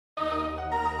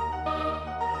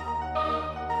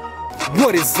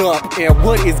What is up and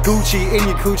what is Gucci in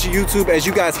your Coochie YouTube? As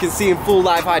you guys can see in full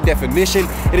live high definition,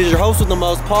 it is your host with the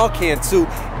most, Paul Cantu,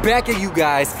 back at you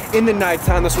guys in the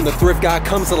nighttime. That's when the Thrift guy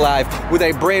comes alive with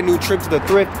a brand new trip to the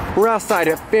Thrift. We're outside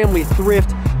at Family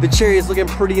Thrift. The cherry is looking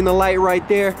pretty in the light right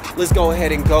there. Let's go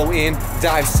ahead and go in,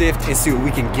 dive, sift, and see what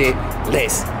we can get.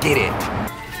 Let's get it.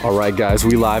 All right, guys,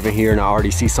 we live in here and I already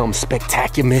see something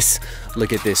spectacular.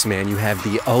 Look at this, man. You have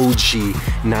the OG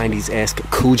 90s-esque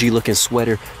Coogi looking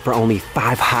sweater for only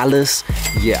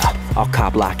 $5. Yeah, I'll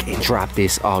cop, lock, and drop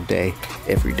this all day,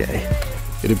 every day.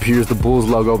 It appears the Bulls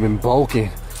logo been bulking.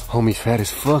 Homie fat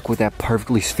as fuck with that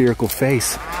perfectly spherical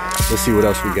face. Let's see what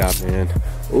else we got, man.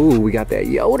 Ooh, we got that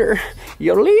Yoder.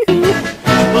 Yodeling.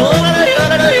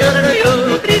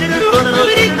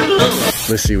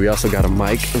 Let's see, we also got a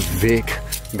Mike Vick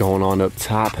going on up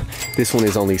top. This one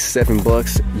is only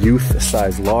 $7. Youth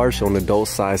size large on adult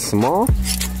size small.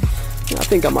 I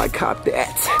think I might cop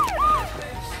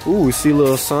that. Ooh, see a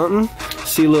little something.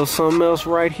 See a little something else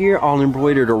right here. All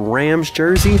embroidered Rams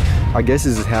jersey. I guess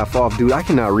this is half off, dude. I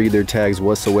cannot read their tags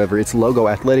whatsoever. It's logo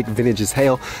athletic, vintage as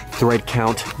hell. Thread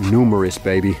count numerous,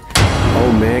 baby.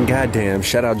 Oh man, goddamn.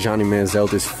 Shout out Johnny Manziel,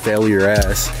 this failure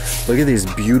ass. Look at these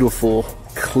beautiful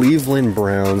Cleveland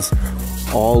Browns.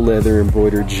 All leather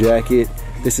embroidered jacket.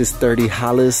 This is $30.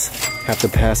 Have to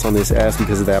pass on this ass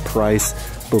because of that price.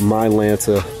 But my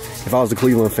Lanta, if I was a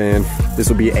Cleveland fan, this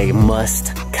would be a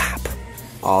must cop.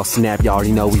 Oh snap, y'all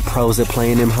already know we pros at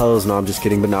playing them hoes. No, I'm just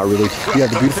kidding, but not really. You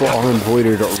have the beautiful all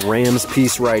embroidered Rams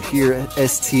piece right here.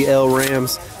 STL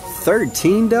Rams.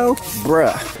 13 though?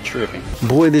 Bruh. Tripping.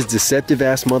 Boy, this deceptive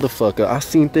ass motherfucker. I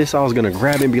seen this, I was gonna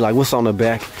grab it and be like, what's on the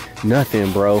back?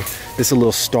 Nothing, bro. This a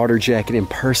little starter jacket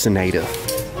impersonator.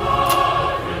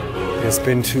 It's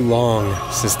been too long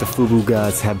since the FUBU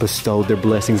gods have bestowed their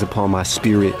blessings upon my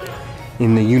spirit.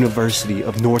 In the University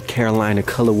of North Carolina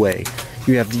colorway,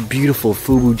 you have the beautiful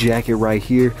FUBU jacket right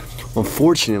here.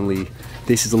 Unfortunately,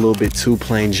 this is a little bit too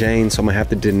plain Jane, so I'm gonna have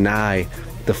to deny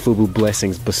the FUBU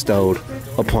blessings bestowed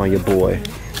upon your boy.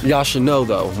 Y'all should know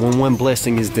though, when one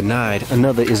blessing is denied,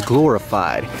 another is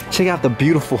glorified. Check out the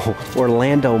beautiful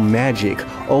Orlando Magic,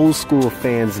 old school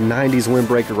fans, 90s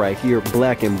windbreaker right here,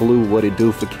 black and blue, what it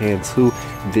do for Cantu.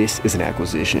 This is an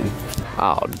acquisition.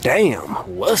 Oh damn,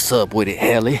 what's up with it,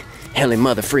 Helly? Helly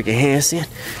motherfreaking Hansen.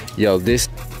 Yo, this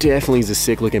definitely is a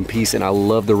sick looking piece and I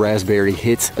love the raspberry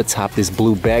hits atop this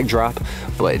blue backdrop,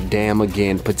 but damn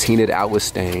again, patinaed out with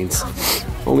stains.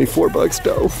 Only $4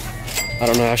 though. I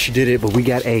don't know how she did it, but we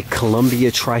got a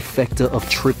Columbia trifecta of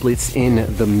triplets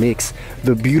in the mix.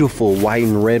 The beautiful white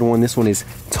and red one. This one is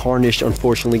tarnished,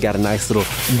 unfortunately. Got a nice little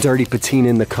dirty patina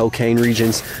in the cocaine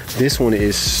regions. This one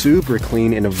is super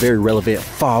clean and a very relevant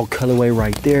fall colorway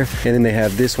right there. And then they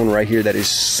have this one right here that is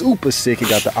super sick. It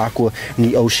got the aqua and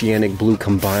the oceanic blue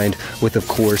combined with, of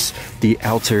course, the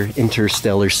outer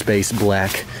interstellar space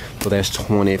black. Well, that's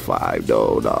 25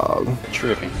 though, dog.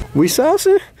 Tripping. We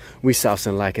saucing? We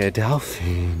saucing like a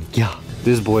dolphin. Yeah.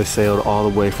 This boy sailed all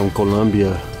the way from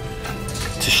Colombia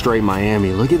to straight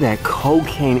Miami. Look at that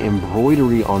cocaine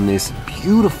embroidery on this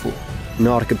beautiful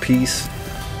Nautica piece.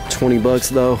 20 bucks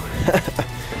though.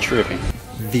 Tripping.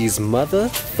 These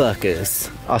motherfuckers.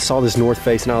 I saw this North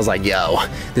Face and I was like, yo,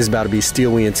 this is about to be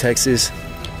steely in Texas.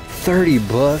 30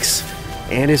 bucks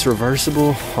and it's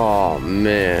reversible. Oh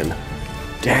man.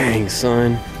 Dang,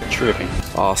 son. Tripping.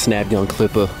 Oh, snap, young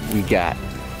clipper. We got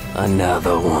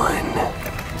another one.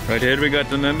 Right here we got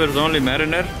the members only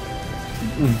Mariner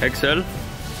XL.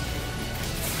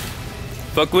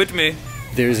 Fuck with me.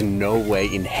 There's no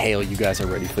way in hell you guys are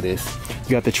ready for this.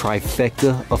 You got the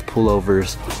trifecta of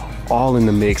pullovers all in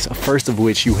the mix. First of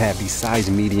which you have the size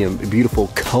medium, beautiful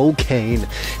cocaine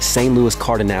St. Louis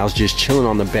Cardinals just chilling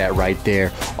on the bat right there,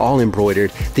 all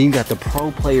embroidered. Then you got the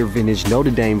Pro Player vintage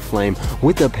Notre Dame flame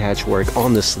with the patchwork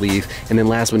on the sleeve. And then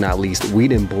last but not least, we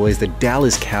them boys, the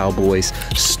Dallas Cowboys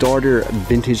starter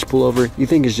vintage pullover. You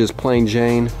think it's just plain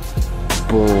Jane?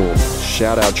 Boom.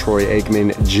 Shout out Troy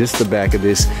Aikman. Just the back of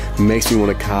this makes me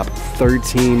want to cop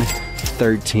 13,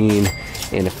 13,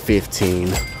 and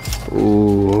 15.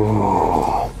 Ooh.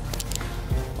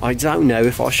 I don't know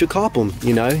if I should cop them,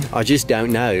 you know? I just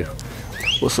don't know.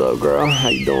 What's up, girl? How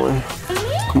you doing?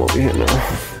 Come over here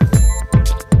now.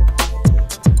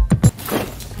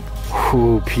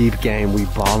 Ooh, peep game. We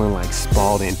ballin' like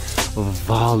Spalding.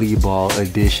 Volleyball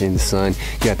edition, son.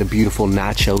 You got the beautiful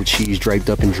nacho cheese draped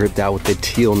up and dripped out with the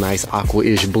teal, nice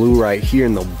aqua-ish blue right here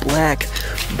in the black.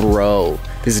 Bro,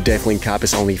 this is definitely cop.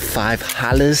 It's only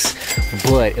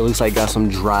 $5, but it looks like got some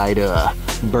dried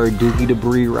bird dookie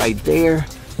debris right there.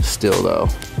 Still though,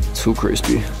 too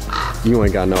crispy. You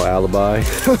ain't got no alibi.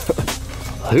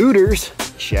 Hooters.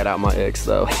 Shout out my ex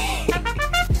though.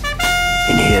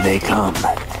 And here they come,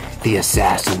 the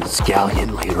assassins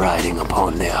gallantly riding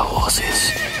upon their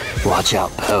horses. Watch out,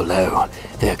 Polo,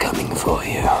 they're coming for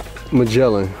you.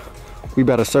 Magellan, we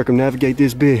about to circumnavigate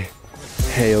this bit.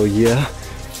 Hell yeah.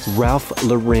 Ralph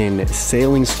Lauren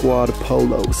Sailing Squad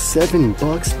Polo,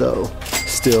 $7 though.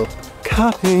 Still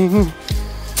copying.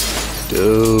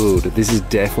 Dude, this is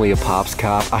definitely a Pops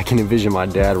cop. I can envision my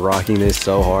dad rocking this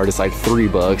so hard. It's like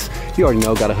 $3. You already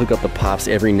know, gotta hook up the Pops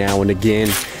every now and again.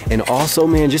 And also,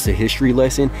 man, just a history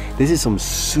lesson. This is some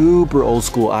super old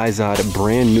school Izod,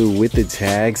 brand new with the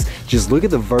tags. Just look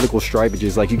at the vertical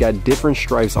stripages. Like, you got different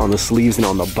stripes on the sleeves and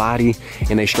on the body,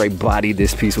 and they straight bodied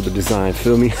this piece with the design,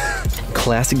 feel me?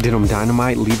 Classic denim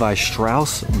dynamite, Levi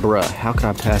Strauss. Bruh, how could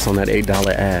I pass on that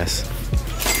 $8 ass?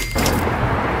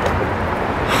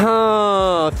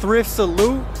 Thrift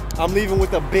salute. I'm leaving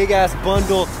with a big ass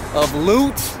bundle of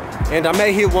loot, and I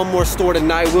may hit one more store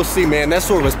tonight. We'll see, man. That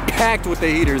store was packed with the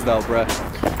heaters though,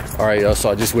 bruh. All right, yo, so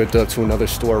I just whipped up to another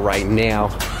store right now.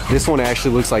 This one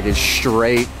actually looks like it's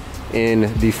straight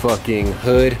in the fucking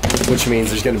hood, which means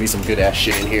there's gonna be some good ass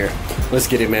shit in here. Let's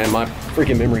get it, man. My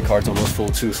freaking memory card's almost full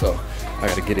too, so I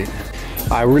gotta get it.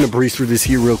 All right, we're gonna breeze through this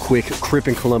here real quick.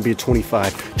 Crippin' Columbia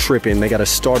 25, trippin'. They got a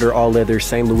starter all leather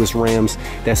St. Louis Rams.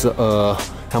 That's a,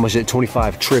 how much is it?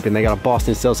 25, trippin'. They got a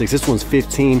Boston Celtics. This one's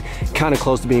 15, kind of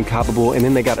close to being coppable. And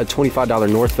then they got a $25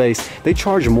 North Face. They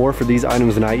charge more for these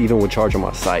items than I even would charge on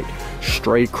my site.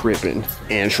 Straight crippin'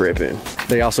 and trippin'.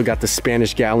 They also got the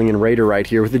Spanish Galleon Raider right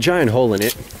here with a giant hole in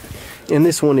it. And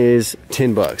this one is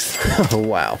 $10. Oh,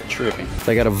 wow. Tripping.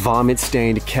 They got a vomit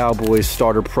stained Cowboys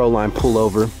starter Pro Line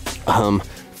pullover.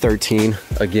 13,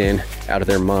 again, out of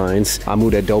their minds. I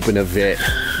moved that dope in a vet.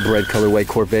 Bread colorway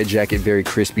Corvette jacket, very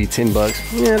crispy, $10.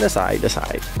 Yeah, that's all right, that's all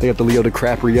right. They got the Leo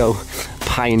DiCaprio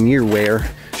Pioneer wear,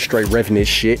 straight Revenant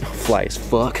shit, fly as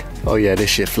fuck. Oh yeah, this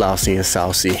shit flousy and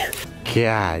saucy.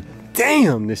 God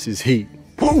damn, this is heat.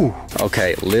 Woo!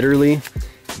 Okay, literally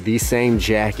the same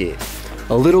jacket.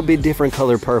 A little bit different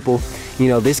color purple. You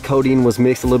know, this codeine was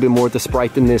mixed a little bit more with the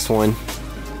Sprite than this one.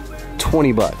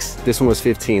 $20. This one was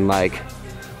 15. Like,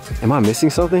 am I missing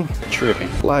something? Tripping.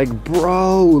 Like,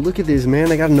 bro, look at this, man.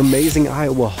 They got an amazing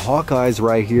Iowa Hawkeyes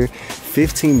right here.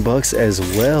 $15 as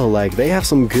well. Like, they have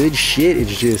some good shit.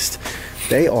 It's just,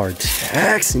 they are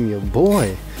taxing you,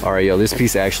 boy. All right, yo, this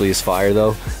piece actually is fire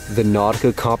though. The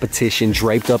Nautica Competition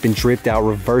draped up and dripped out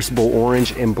reversible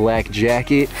orange and black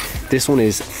jacket. This one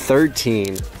is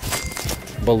 13.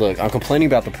 But look, I'm complaining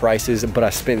about the prices, but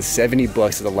I spent $70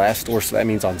 at the last store, so that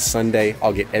means on Sunday,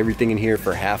 I'll get everything in here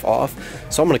for half off.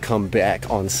 So I'm gonna come back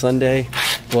on Sunday,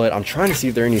 but I'm trying to see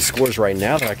if there are any scores right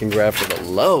now that I can grab for the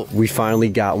low. We finally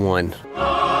got one.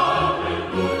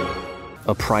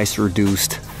 A price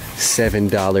reduced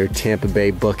 $7 Tampa Bay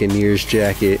Buccaneers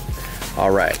jacket. All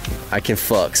right, I can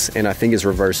fucks, and I think it's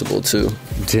reversible too.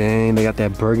 Dang, they got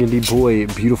that burgundy boy,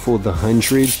 beautiful the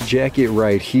hundreds jacket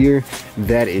right here.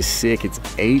 That is sick. It's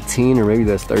 18 or maybe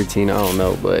that's 13, I don't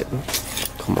know, but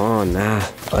come on now.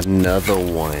 Another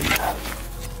one.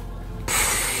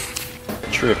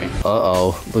 Tripping.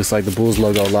 Uh-oh, looks like the Bulls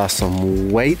logo lost some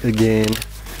weight again.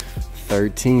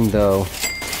 13 though.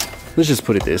 Let's just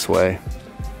put it this way.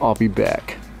 I'll be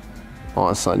back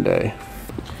on Sunday.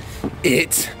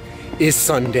 It is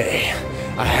Sunday.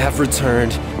 I have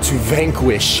returned to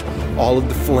vanquish all of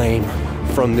the flame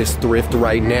from this thrift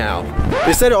right now.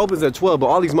 They said it opens at 12, but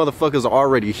all these motherfuckers are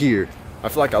already here. I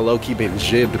feel like I low-key been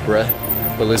jibbed, bruh.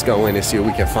 But let's go in and see what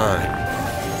we can find.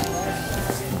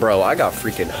 Bro, I got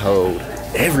freaking hoed.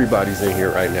 Everybody's in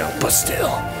here right now, but still,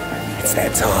 it's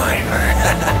that time.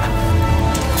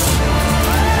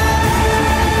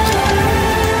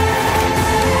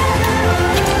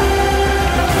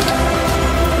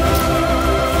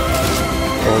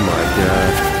 Oh my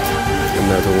God,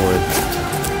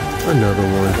 another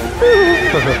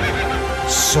one.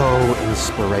 So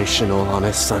inspirational on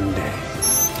a Sunday.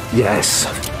 Yes,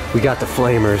 we got the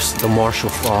Flamers, the Marshall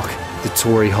Faulk, the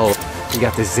Torrey Holt, we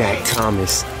got the Zach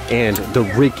Thomas, and the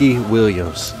Ricky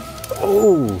Williams.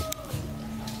 Oh,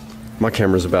 my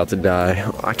camera's about to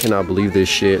die. I cannot believe this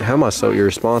shit. How am I so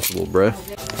irresponsible, bruh?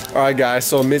 All right, guys,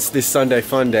 so amidst this Sunday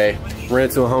fun day, ran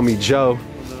into a homie Joe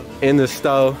in the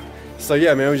store. So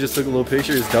yeah, man, we just took a little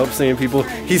picture. It's dope seeing people.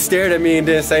 He stared at me and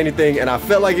didn't say anything, and I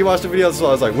felt like he watched the video, so I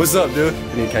was like, what's up, dude?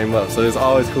 And he came up. So it's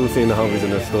always cool seeing the homies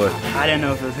in the store. I didn't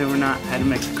know if it was him or not. I had to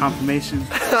make a confirmation.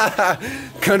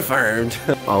 Confirmed.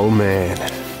 Oh man,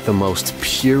 the most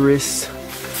purest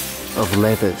of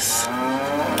leathers.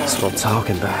 That's what I'm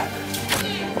talking about.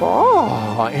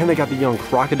 Oh, and they got the young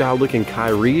crocodile looking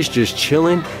Kyries just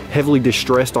chilling, heavily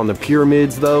distressed on the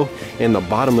pyramids though. And the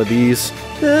bottom of these,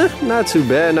 not too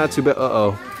bad, not too bad.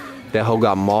 Uh-oh, that hoe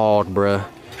got mauled, bruh.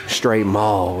 Straight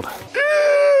mauled.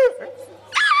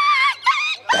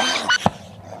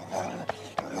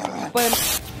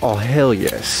 Oh, hell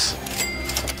yes.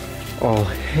 Oh,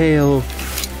 hell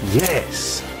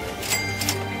yes.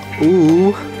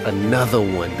 Ooh, another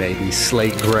one, baby.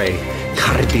 Slate gray.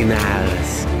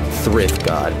 Cardinals. Thrift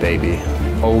God, baby.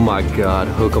 Oh my God,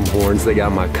 hook 'em horns. They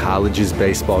got my college's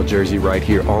baseball jersey right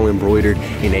here, all embroidered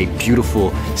in a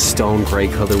beautiful stone gray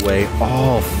colorway.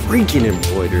 All freaking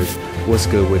embroidered. What's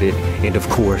good with it? And of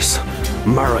course,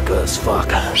 America as fuck.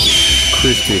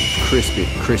 Crispy, crispy,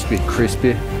 crispy,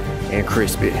 crispy, and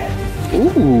crispy.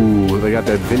 Ooh, they got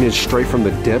that vintage straight from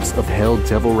the depths of hell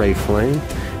Devil Ray Flame.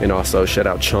 And also, shout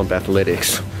out Chump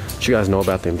Athletics. What you guys know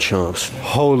about them chumps?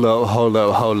 Hold up, hold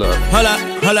up, hold up. Hold up,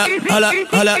 hold up, hold up,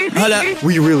 hold up, hold up.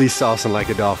 We really saucing like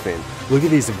a dolphin. Look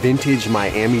at these vintage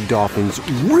Miami Dolphins.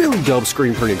 Really dope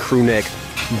screen printed crew neck.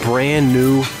 Brand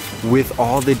new with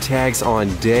all the tags on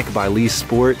deck by Lee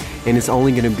Sport. And it's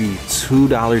only gonna be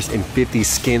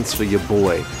 $2.50 for your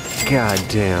boy. God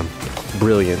damn,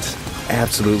 brilliant.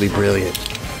 Absolutely brilliant.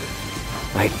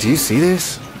 Like, do you see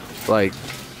this? Like,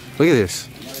 look at this.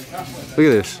 Look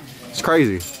at this. It's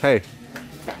crazy. Hey.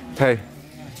 Hey.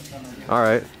 All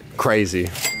right. Crazy.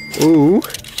 Ooh.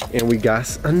 And we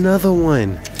got another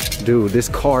one. Dude, this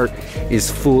cart is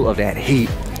full of that heat.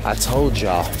 I told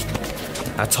y'all.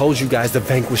 I told you guys the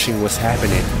Vanquishing was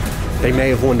happening. They may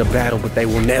have won the battle, but they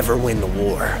will never win the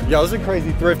war. Yo, this is a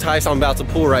crazy thrift heist I'm about to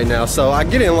pull right now. So I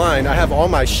get in line, I have all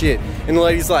my shit, and the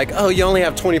lady's like, oh, you only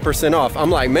have 20% off. I'm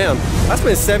like, ma'am, I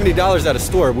spent $70 at a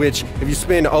store, which if you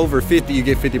spend over 50, you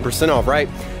get 50% off, right?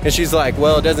 And she's like,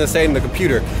 well, it doesn't say in the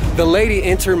computer. The lady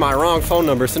entered my wrong phone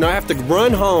number, so now I have to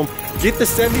run home, get the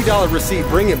 $70 receipt,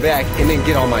 bring it back, and then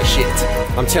get all my shit.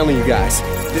 I'm telling you guys,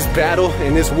 this battle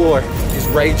and this war is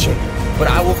raging, but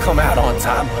I will come out on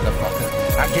top, motherfucker.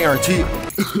 I guarantee you.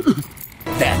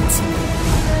 That.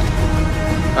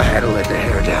 I had to let the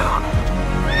hair down.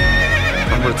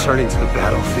 I'm returning to the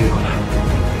battlefield,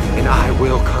 and I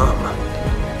will come,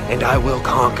 and I will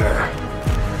conquer.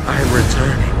 I am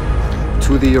returning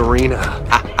to the arena.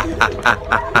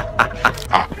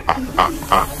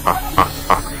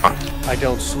 I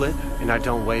don't slip, and I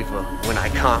don't waver when I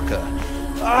conquer.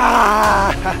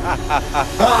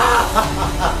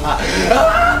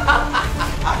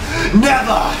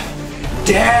 Never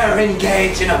dare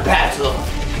engage in a battle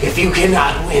if you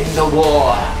cannot win the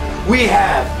war. We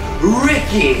have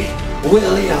Ricky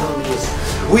Williams.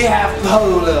 We have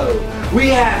polo. We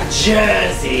have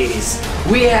jerseys.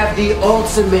 We have the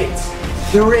ultimate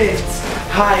thrift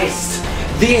heist.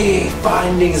 The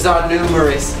findings are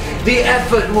numerous. The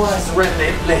effort was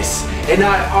relentless, and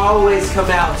I always come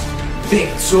out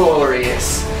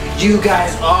victorious. You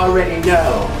guys already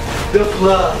know the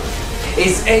plug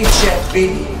is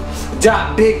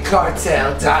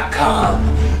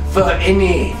hfb.bigcartel.com for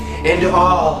any and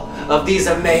all of these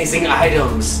amazing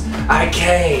items. I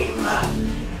came.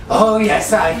 Oh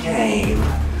yes, I came.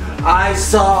 I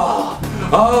saw.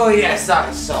 Oh yes,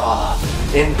 I saw.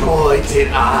 And boy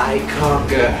did I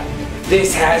conquer.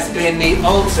 This has been the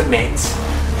ultimate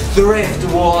thrift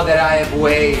war that I have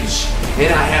waged,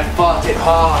 and I have fought it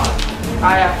hard.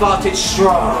 I have fought it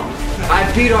strong. I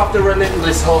beat off the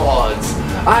relentless hordes.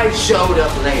 I showed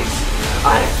up late.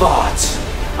 I fought.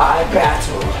 I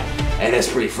battled. And it's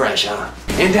pretty fresh, huh?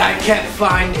 And I kept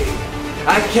finding.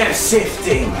 I kept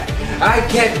sifting. I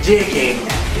kept digging.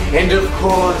 And of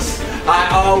course, I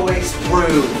always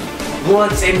prove,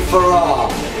 once and for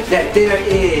all, that there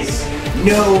is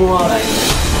no one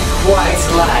quite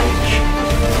like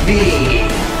me.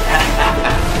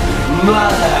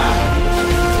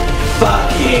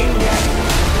 Motherfucking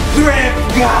Thrift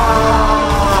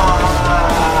God!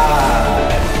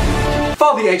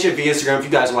 Follow the HFV Instagram if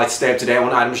you guys would like to stay up to date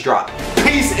when items drop.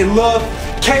 Peace and love.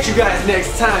 Catch you guys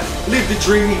next time. Live the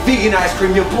dreamy vegan ice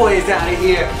cream. Your boy is out of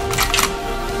here.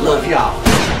 Love y'all.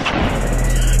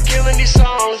 Killing these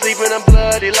songs, leaving a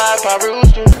bloody life I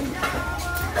rooster.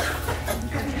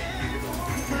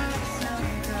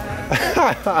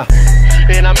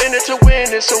 And I'm in it to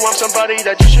win it, so I'm somebody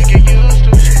that you should get used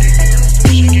to.